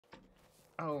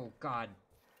Oh, God.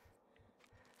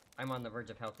 I'm on the verge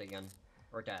of health again.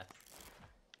 Or death.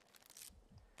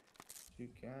 Be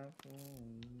careful.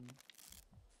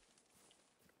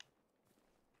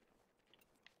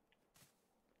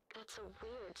 That's a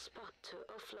weird spot to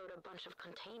offload a bunch of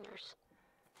containers.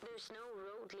 There's no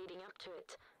road leading up to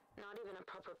it, not even a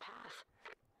proper path.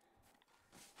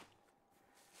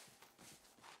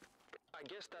 I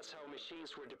guess that's how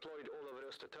machines were deployed all over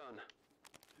Östertön.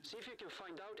 See if you can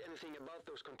find out anything about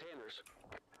those containers.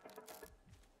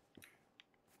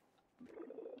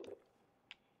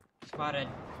 Spotted.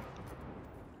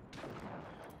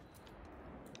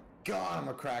 God, I'm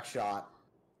a crack shot.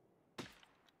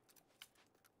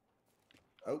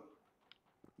 Oh,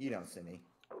 you don't see me.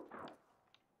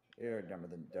 You're dumber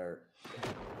than dirt.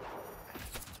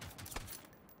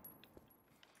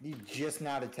 You just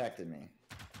now detected me.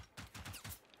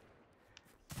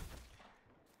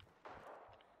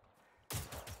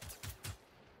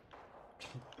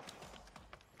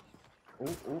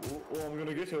 Oh, I'm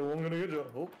gonna get you, I'm gonna get you.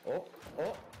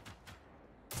 Oh.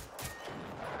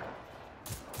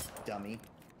 Dummy.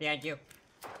 Yeah, you.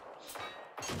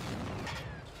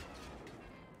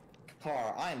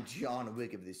 Par, I am John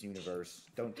Wick of this universe.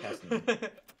 Don't test me.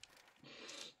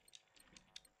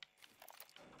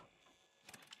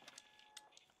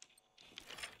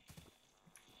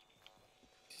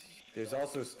 There's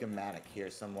also a schematic here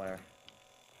somewhere.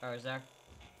 Oh, is there?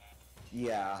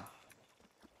 Yeah.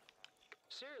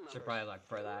 Serial Should numbers. probably look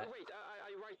for that. Wait,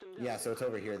 I write them down. Yeah, so it's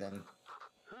over here then.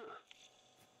 Huh.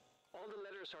 All the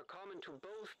letters are common to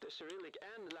both the Cyrillic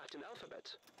and Latin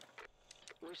alphabets.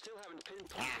 We still haven't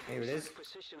pinpointed here it the is. exact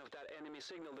position of that enemy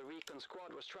signal the recon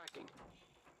squad was tracking.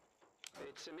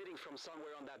 It's emitting from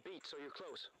somewhere on that beat, so you're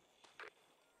close.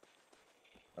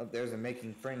 Oh, there's a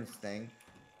making friends thing.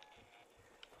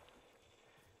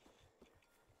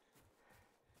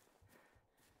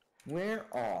 Where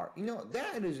are... You know,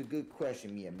 that is a good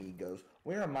question, mi amigos.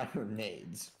 Where are my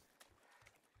grenades?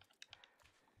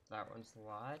 That one's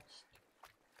lodged.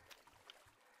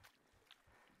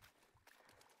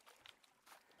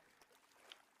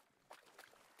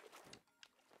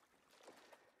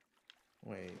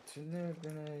 Wait, shouldn't there have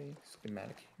been a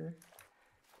schematic here?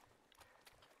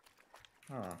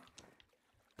 Huh.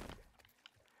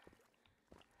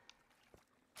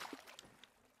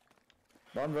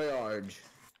 Bon voyage.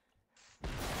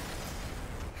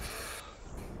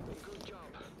 Good job.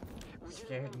 We Scared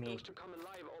didn't want me. those to come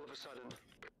alive all of a sudden.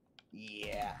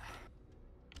 Yeah.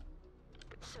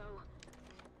 So,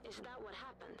 is that what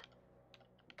happened?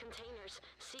 Containers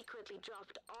secretly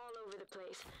dropped all over the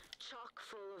place, chock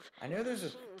full of I know there's a...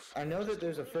 machines I know that just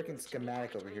there's a waiting freaking to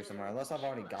schematic detect over when here they're somewhere, gonna unless I've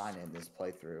already kill us. gotten it in this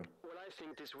playthrough. Well, I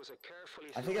think this was a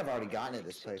carefully I think I've already thought out, gotten it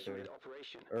this executed playthrough.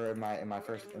 operation. Or in my Our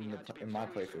first... enemy In, had to be in my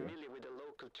very playthrough. familiar with the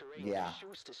local terrain Yeah. to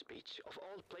choose this beach, of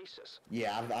all places.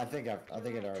 Yeah, I think it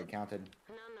already counted.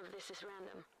 None of this is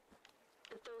random.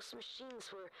 Those machines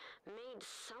were made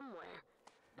somewhere.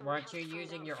 and we Weren't have you to find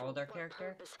using out your for older what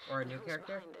character? purpose Or a and new who's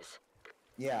character? behind this.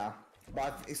 Yeah,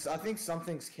 but I think some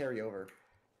things carry over.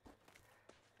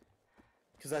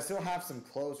 Because I still have some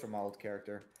clothes from my old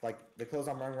character. Like, the clothes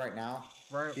I'm wearing right now.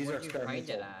 Where'd These are you find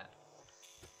experimental. it at?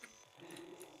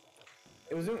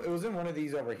 It was in one of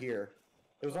these over here.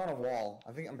 It was on a wall.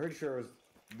 I'm pretty sure it was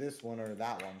this one or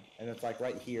that one. And it's like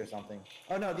right here or something.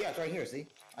 Oh no, yeah, it's right here, see?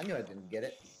 I knew I didn't get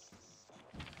it.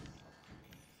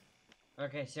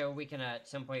 Okay, so we can at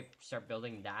some point start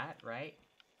building that, right?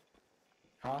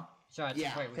 Huh? So at some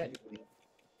Yeah, point we can... technically.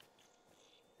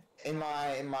 In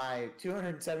my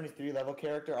 273 level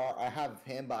character, I have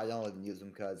him, but I don't even use him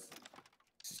because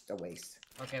it's just a waste.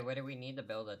 Okay, what do we need to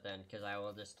build it then? Because I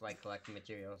will just, like, collect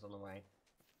materials on the way.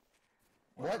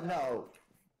 What? No.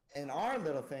 In our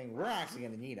little thing, we're actually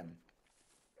gonna need him.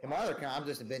 In my other account, I'm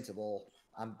just invincible.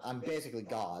 I'm basically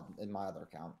God in my other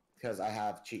account because I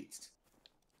have cheats.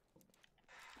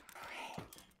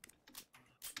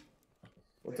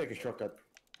 We'll take a shortcut.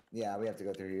 Yeah, we have to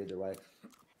go through here either way.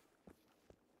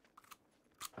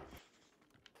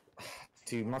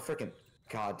 Dude, my freaking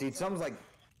God, dude, something's like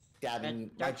stabbing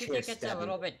me. My Don't you think chair's it's a stabbing.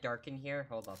 little bit dark in here?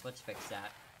 Hold up, let's fix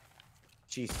that.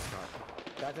 Jesus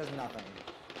Christ. That does nothing.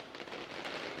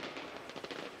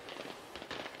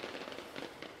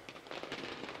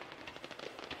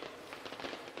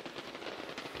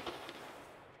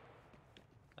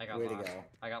 I got Way to lost. go.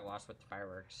 I got lost with the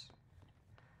fireworks.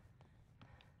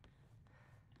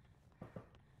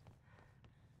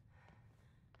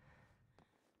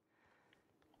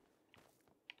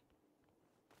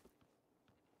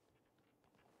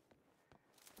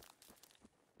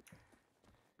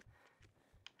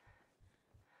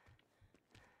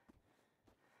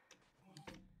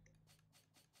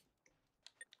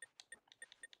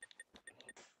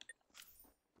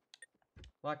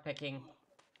 Lock picking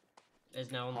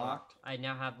is now unlocked. I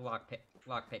now have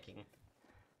lock picking.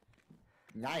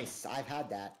 Nice. I've had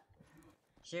that.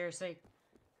 Seriously?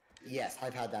 Yes,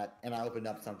 I've had that, and I opened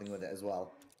up something with it as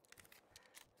well.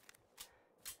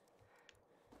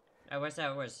 I wish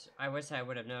I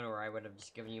would have known, or I would have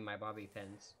just given you my bobby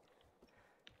pins.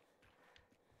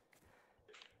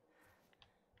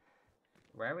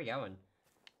 Where are we going?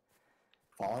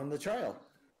 Following the trail.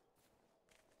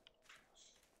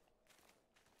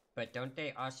 But don't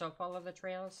they also follow the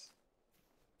trails?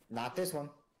 Not this one.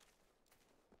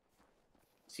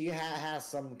 See, it has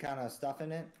some kind of stuff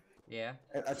in it. Yeah.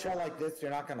 A trail like this,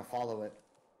 you're not going to follow it.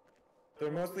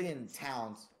 They're mostly in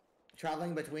towns.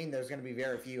 Traveling between, there's going to be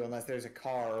very few unless there's a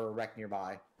car or a wreck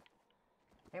nearby.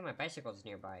 Hey, my bicycle's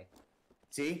nearby.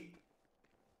 See?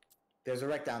 There's a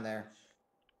wreck down there.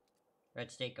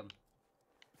 Let's take them.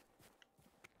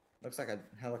 Looks like a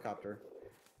helicopter.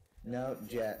 No,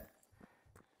 jet.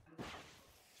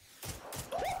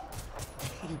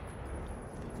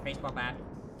 Baseball bat.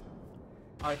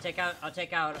 I'll take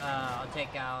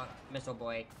out Missile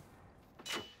Boy.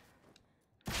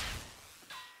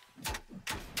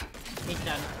 He's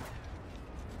done.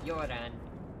 You're done.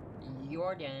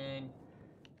 You're done.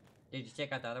 Did you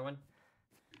check out the other one?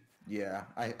 Yeah,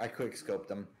 I quick scoped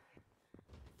them.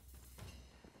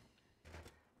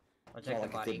 I'll It's check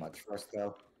not the like it body. did much for us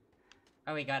though.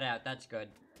 Oh, he got out. That's good.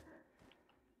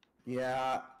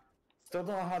 Yeah, still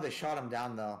don't know how they shot him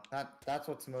down though. That's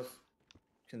what's most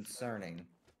concerning.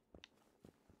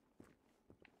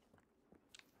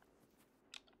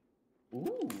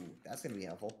 Ooh, that's gonna be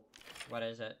helpful. What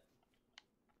is it?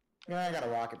 Yeah, I got a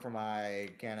rocket for my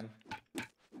cannon.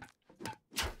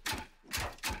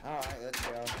 Alright, let's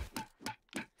go.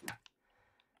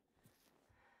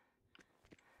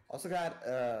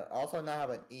 Also now have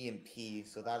an EMP,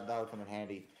 so that would come in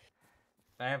handy.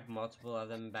 I have multiple of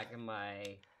them back in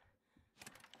my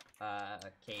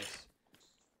case.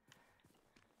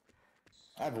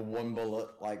 I have one bullet,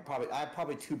 I have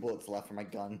probably 2 bullets left for my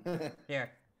gun.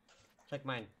 Here, take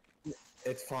mine.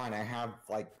 It's fine, I have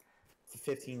like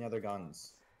 15 other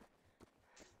guns.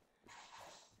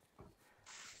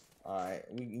 Alright,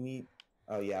 we need...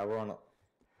 Oh yeah, we're on...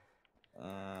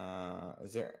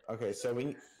 Is there... Okay, so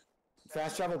we...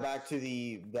 Fast travel back to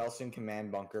the Belson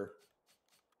command bunker.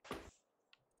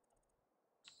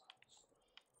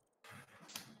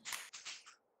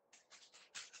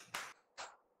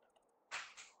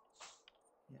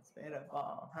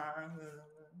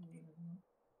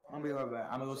 I'm gonna be right back.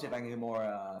 I'm gonna go see if I can get more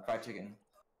fried chicken.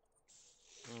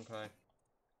 Okay.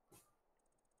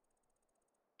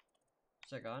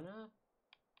 Is it gone now?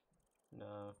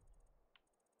 No.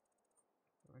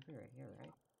 We're right here,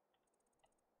 right?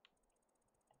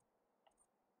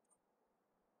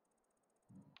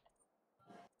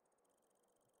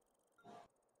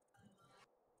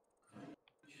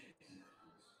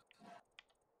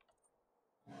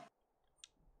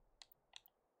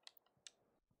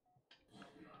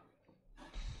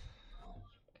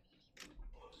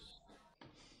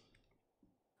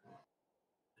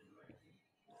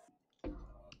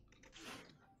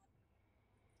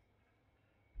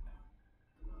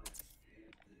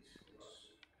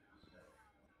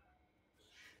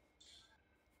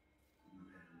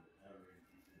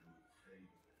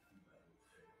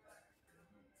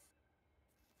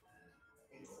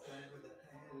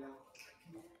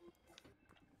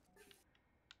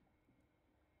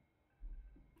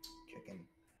 Chicken.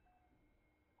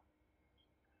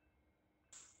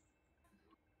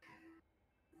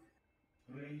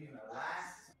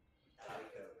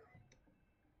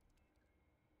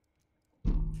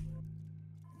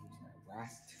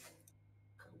 Last.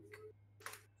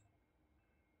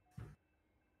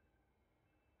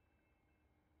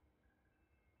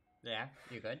 Yeah,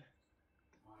 you good?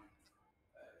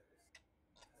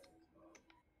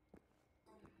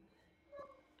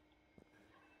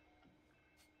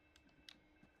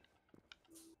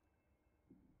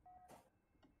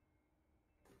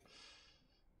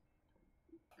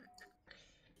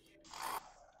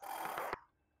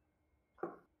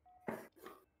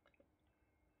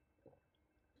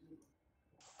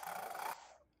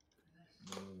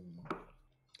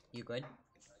 You good?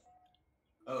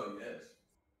 Oh yes.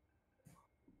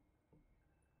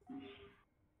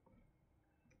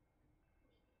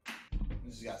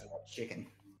 This has got some chicken.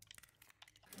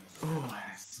 Oh,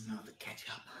 I smell the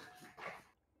ketchup.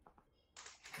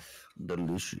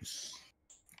 Delicious.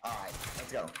 Alright,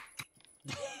 let's go.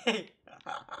 The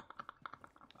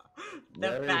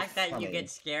Very fact that funny. you get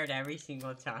scared every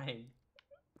single time.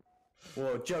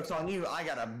 Well, joke's on you. I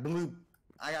got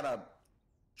a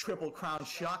triple crown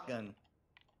shotgun.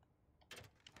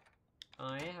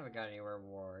 I haven't got any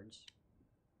rewards.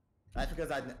 That's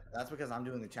because I'm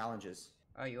doing the challenges.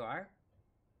 Oh, you are?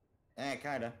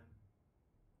 Kinda.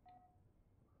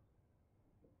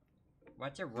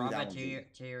 What's a Ooh, raw that one's easy.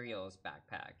 materials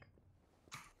backpack?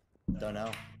 Don't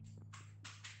know.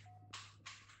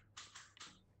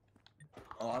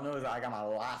 All I know is I got my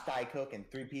last Diet Coke and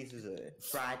 3 pieces of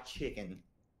fried chicken.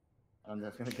 I'm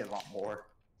just gonna get a lot more.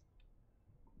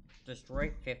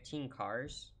 Destroy 15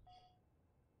 cars?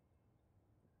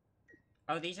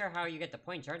 Oh, these are how you get the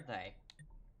points, aren't they?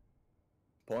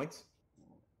 Points?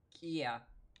 Yeah.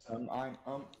 From nine.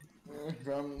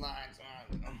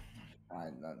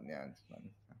 Yeah, it's fun.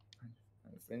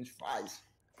 French fries.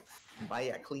 Buy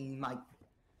a clean mic.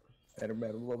 Better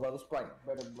blow, better sprite.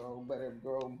 Better blow,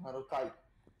 better kite.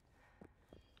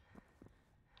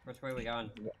 Which way we going?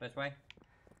 This way?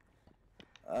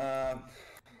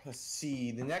 Let's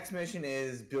see. The next mission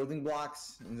is building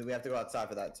blocks, and we have to go outside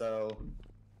for that. So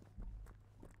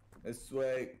this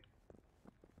way.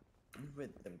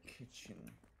 With the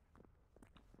kitchen.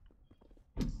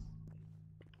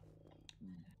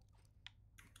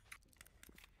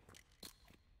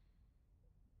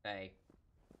 Hey.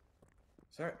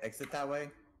 Is there an exit that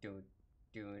way? Dude.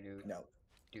 No.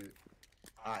 Dude.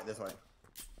 Alright, this way.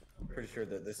 Pretty sure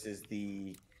that this is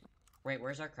the... Wait,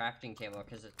 where's our crafting table?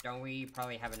 Because don't we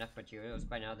probably have enough materials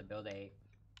by now to build a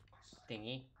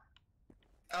thingy?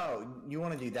 Oh, you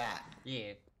want to do that?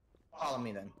 Yeah. Follow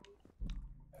me then.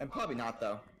 And probably not,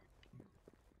 though.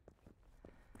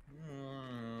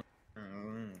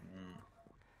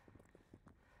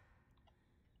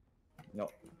 No.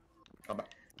 Come back.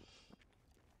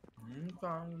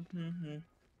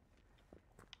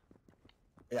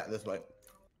 Yeah, this way.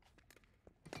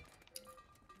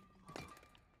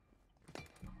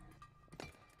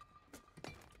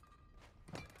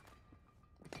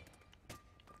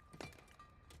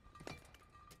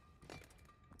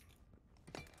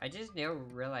 I just now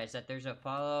realized that there's a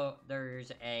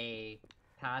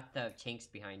path of tanks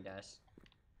behind us.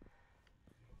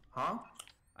 Huh?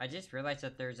 I just realized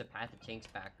that there's a path of tanks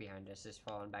back behind us, just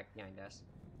falling back behind us.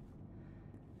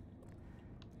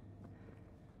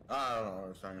 I don't know what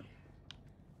I'm saying.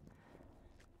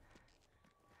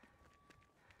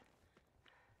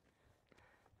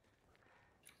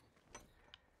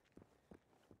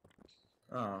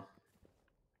 Oh.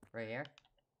 Right here?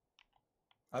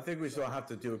 I think we still have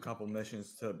to do a couple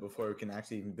missions before we can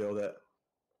actually even build it.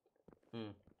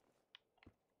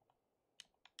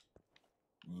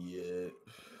 Yeah.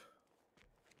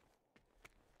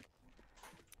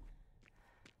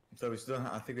 So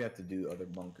I think we have to do other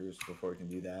bunkers before we can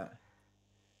do that.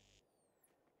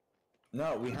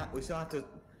 No, we still have to.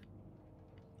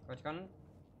 What's going on?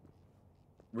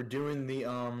 We're doing the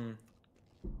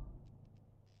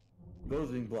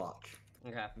building block.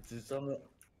 Okay. It's just on the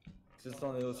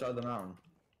other side of the mountain.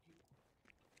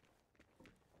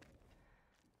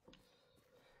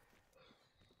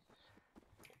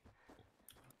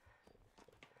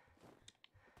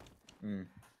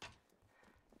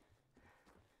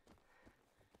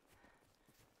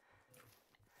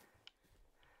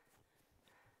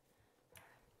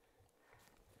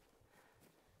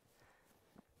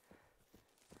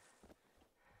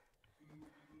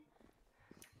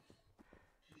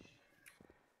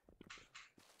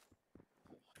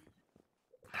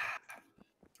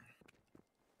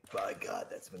 My God,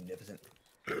 that's magnificent.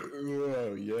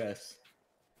 Oh, yes.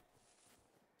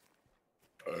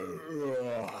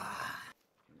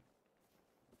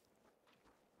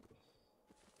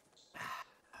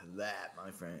 That, my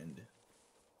friend,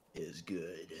 is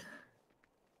good.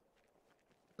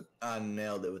 I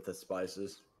nailed it with the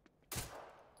spices.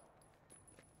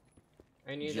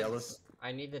 I need Jealous?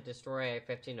 I need to destroy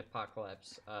 15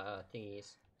 apocalypse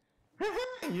thingies.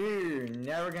 You're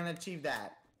never gonna achieve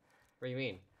that. What do you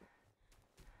mean?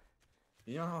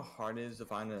 You know how hard it is to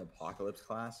find an apocalypse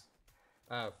class?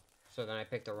 Oh, so then I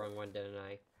picked the wrong one, didn't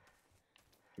I?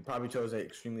 You probably chose it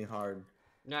extremely hard.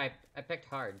 No, I picked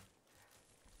hard.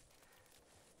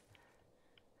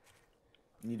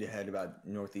 You need to head about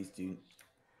northeast, dude.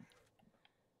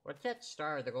 What's that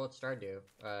star, the gold star do,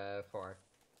 for?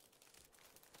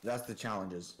 That's the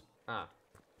challenges. Ah.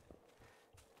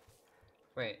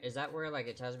 Wait, is that where, like,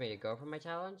 it tells me to go for my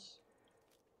challenge?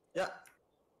 Yeah.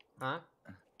 Huh?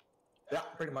 Yeah,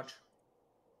 pretty much.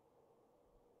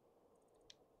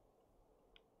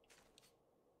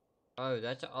 Oh,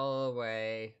 that's all the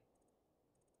way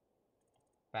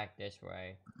back this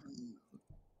way.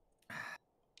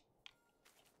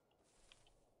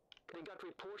 They got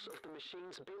reports of the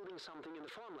machines building something in the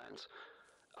farmlands.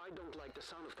 I don't like the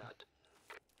sound of that.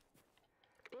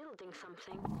 building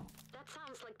something. That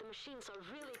sounds like the machines are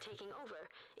really taking over.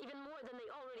 Even more than they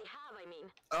already have, I mean.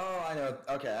 Oh, I know.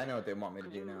 Okay, I know what they want me to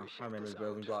do Could you now. check I remember this the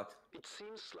building out? blocks. It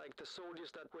seems like the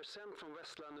soldiers that were sent from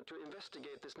West London to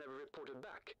investigate this never reported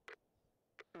back.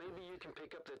 Maybe you can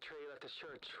pick up the trail at the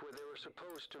church where they were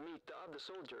supposed to meet the other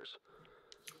soldiers.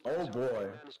 Oh So boy.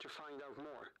 I managed to find out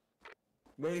more.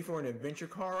 Ready for an adventure,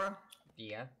 Kara?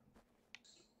 Yeah.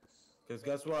 Because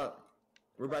guess what?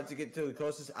 We're about to get to the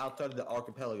closest outside of the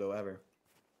archipelago ever.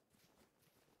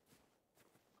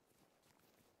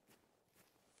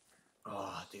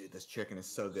 Oh, dude, this chicken is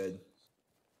so good.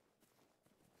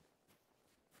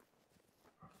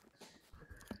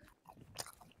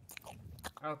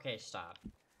 Okay, stop.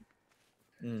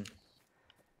 Mmm.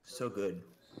 So good.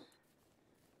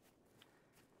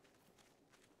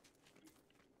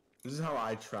 This is how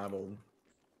I traveled.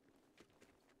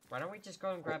 Why don't we just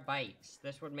go and grab bikes?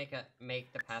 This would make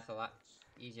the path a lot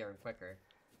easier and quicker.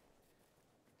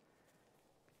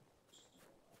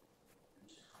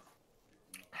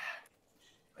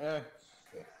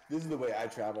 This is the way I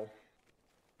travel.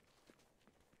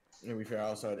 To be fair, I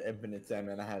also had infinite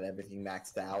stamina and I had everything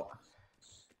maxed out.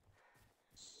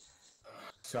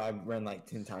 So I ran like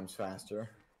 10 times faster.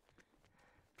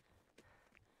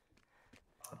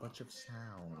 A bunch of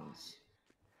sounds.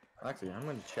 Actually, I'm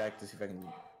gonna check to see if I can.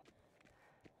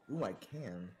 Ooh, I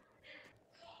can.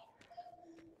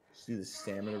 Let's do the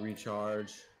stamina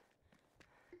recharge.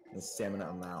 The stamina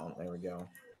amount. There we go.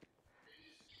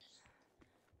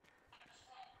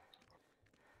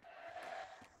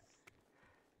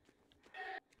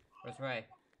 Which way?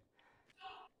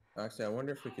 Actually, I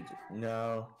wonder if we could.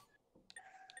 No.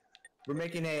 We're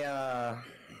making a.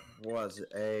 Was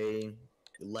a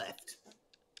left.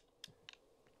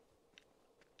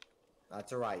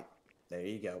 That's a right. There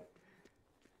you go.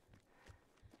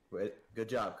 Good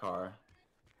job, Kara.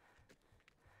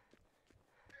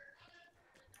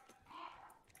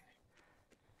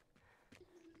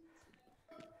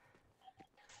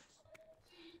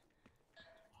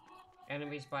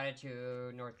 Enemy spotted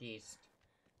to northeast.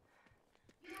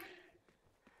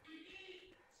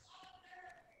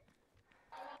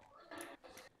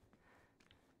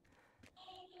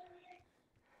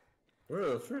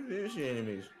 Whoa, there's the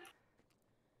enemies.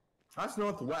 That's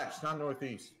northwest, not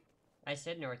northeast. I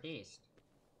said northeast.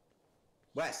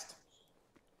 West.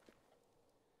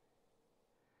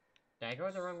 Did I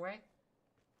go the wrong way?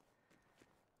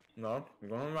 No, you're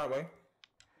going the right way.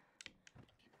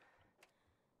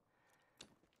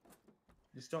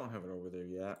 Just don't have it over there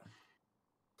yet,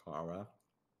 Kara.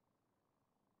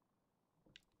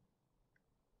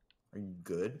 Are you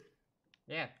good?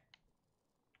 Yeah.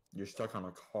 You're stuck on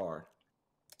a car.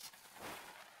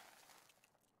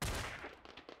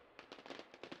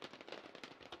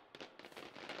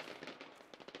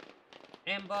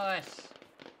 Ambush!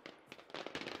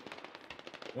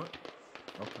 What?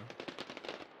 Okay.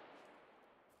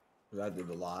 That did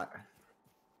a lot.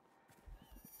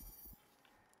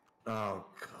 Oh,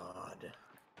 God.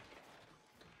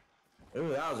 Ooh,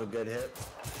 that was a good hit.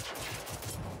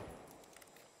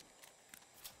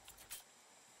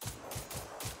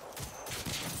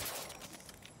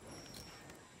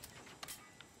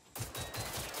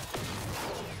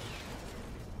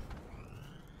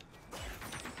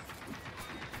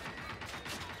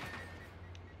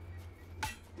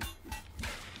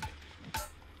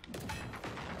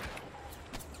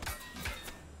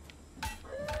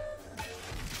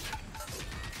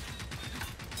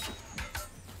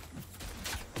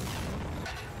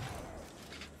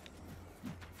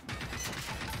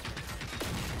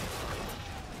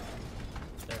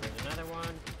 There's another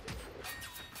one.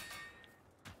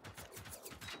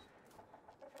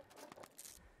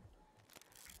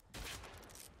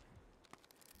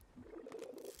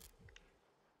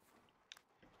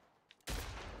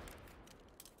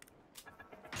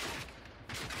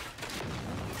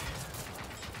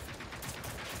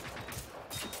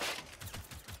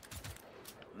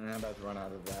 I'm about to run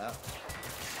out of that.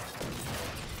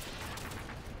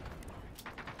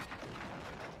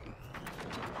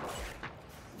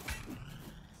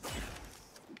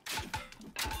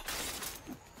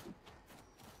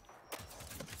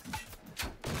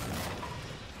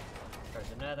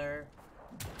 There's another.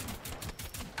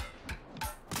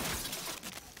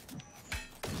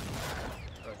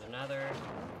 There's another.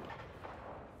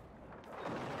 I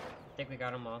think we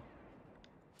got them all.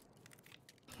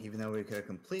 Even though we could have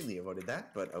completely avoided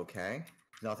that, but okay.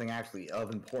 Nothing actually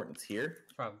of importance here.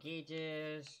 12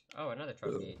 gauges. Oh, another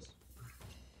 12 gauge.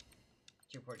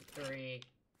 243.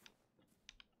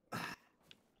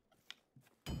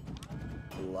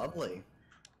 Lovely.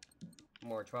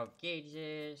 More 12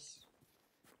 gauges.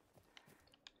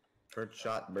 Bird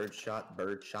shot, bird shot,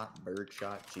 bird shot, bird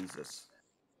shot. Jesus.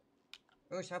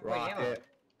 Ooh, shot point ammo. Rocket.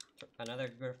 Another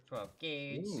group of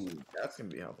gauge. Ooh, that's gonna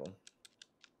be helpful.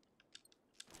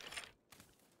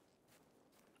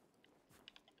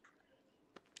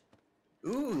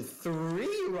 Ooh,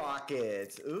 3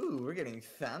 rockets. Ooh, we're getting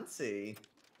fancy.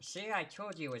 See, I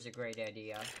told you it was a great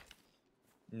idea.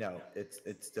 No,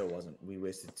 it still wasn't. We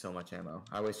wasted so much ammo.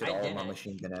 I wasted all of my didn't.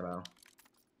 machine gun ammo.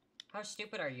 How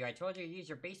stupid are you? I told you to use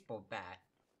your baseball bat.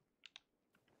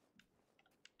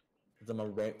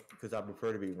 Because I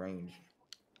prefer to be ranged.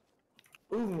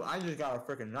 Ooh, I just got a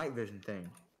freaking night vision thing.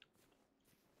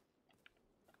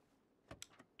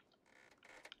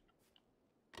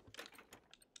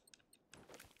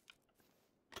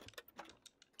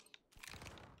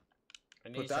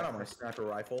 Put that on my sniper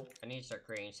rifle. I need to start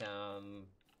creating some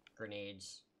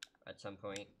grenades at some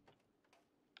point.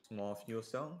 Small fuel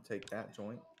cell. Take that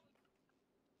joint.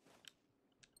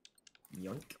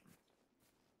 Yoink.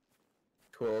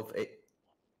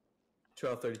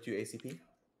 1232 ACP.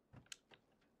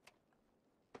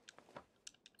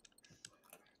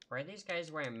 Why are these guys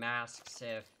wearing masks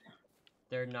if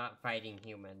they're not fighting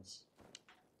humans?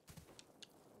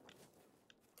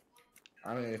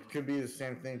 I mean, it could be the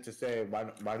same thing to say,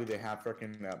 why do they have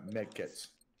freaking med kits?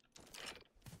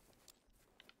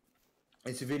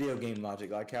 It's a video game logic,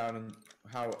 like how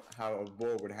a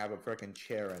bull would have a freaking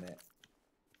chair in it.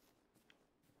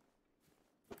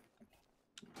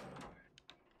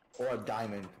 Or a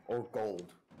diamond, or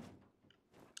gold.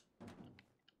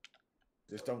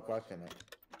 Just don't question it.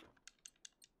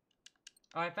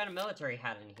 Oh, I found a military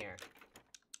hat in here.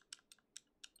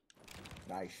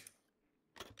 Nice.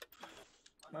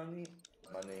 Money,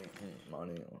 money,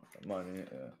 money, money,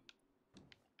 yeah.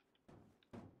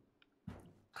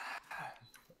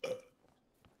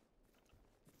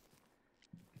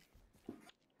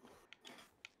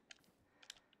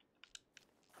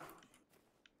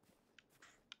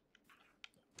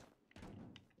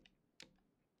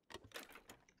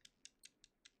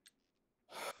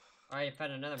 I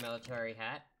found another military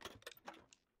hat.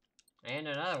 And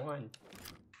another one.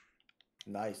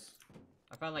 Nice.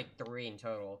 I found like 3 in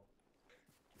total.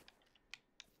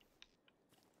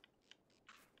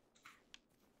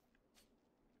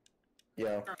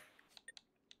 Yo.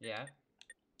 Yeah?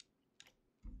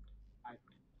 I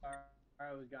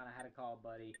was gone. I had to call a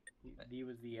buddy. He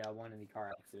was the one in the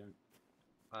car accident.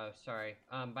 Oh, sorry.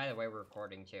 By the way, we're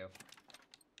recording too.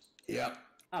 Yep.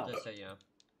 Oh. Just so you know.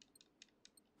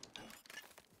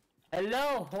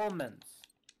 Hello, humans.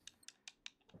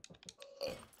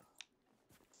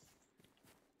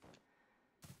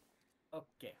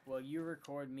 Okay, well, you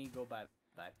record me, go bye.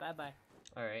 Bye.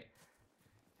 Alright.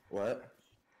 What?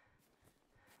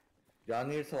 Y'all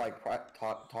need to like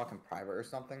talk in private or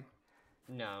something?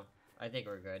 No, I think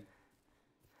we're good.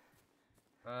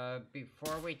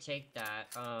 Before we take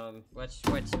that, let's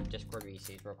switch Discord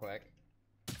VCs real quick.